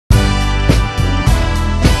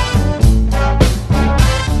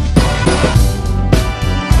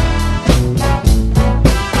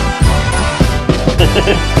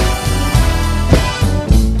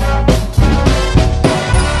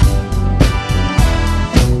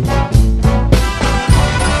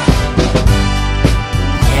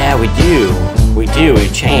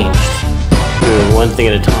changed, doing one thing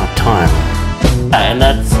at a time, and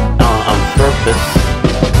that's on purpose.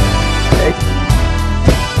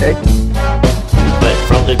 But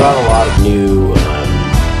probably brought a lot of new.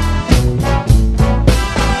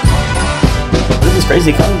 This is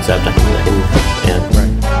crazy concept. I can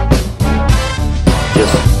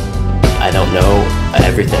just. I don't know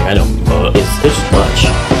everything. I don't. It's just much.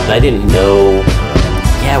 I didn't know.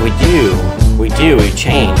 Yeah, we do. We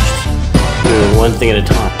changed, doing one thing at a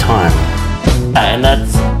time, and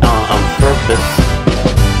that's on purpose.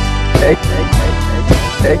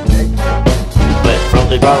 But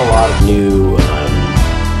probably brought a lot of new.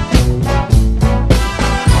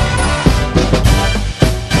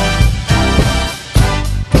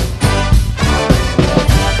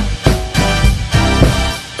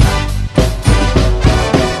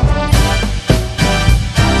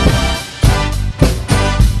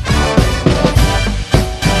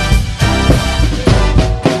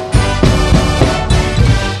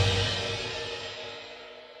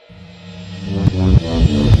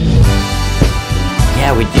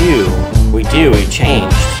 Yeah, we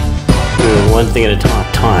changed, doing one thing at a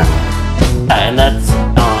time, and that's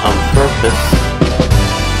on purpose.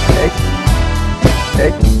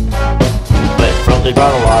 But probably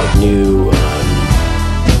brought a lot of new.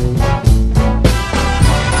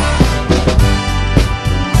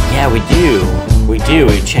 Yeah, we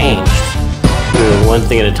changed, doing one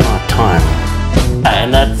thing at a time,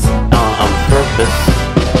 and that's on purpose.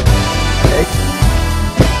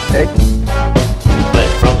 But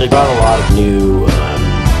probably brought a lot of new.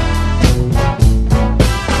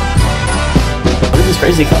 This is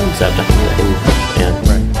crazy concept. I can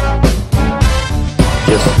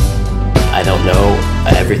just. I don't know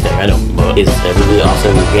everything. I don't. It's a really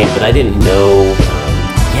awesome game, but I didn't know.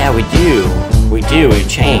 Yeah, we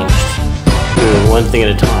changed, doing one thing at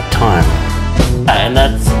a time, and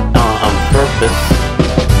that's on purpose.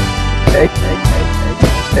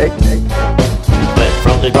 But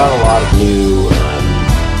probably brought a lot of new.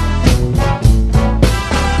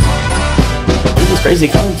 This is crazy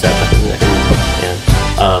concept.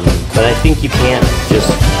 But I think you can't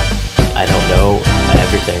just. I don't know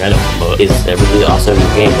everything. I don't. It's a really awesome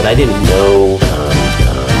game, but I didn't know.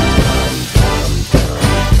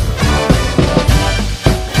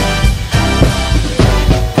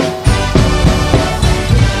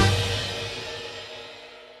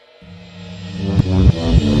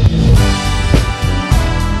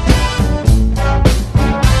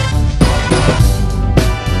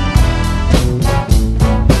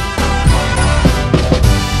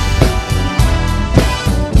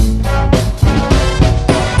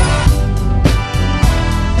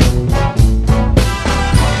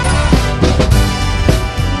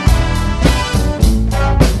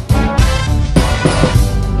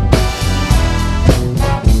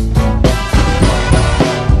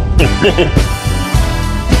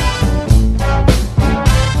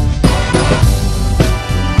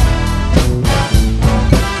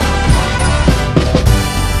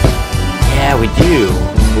 Yeah, we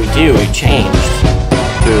changed,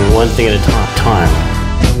 doing one thing at a time,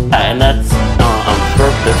 and that's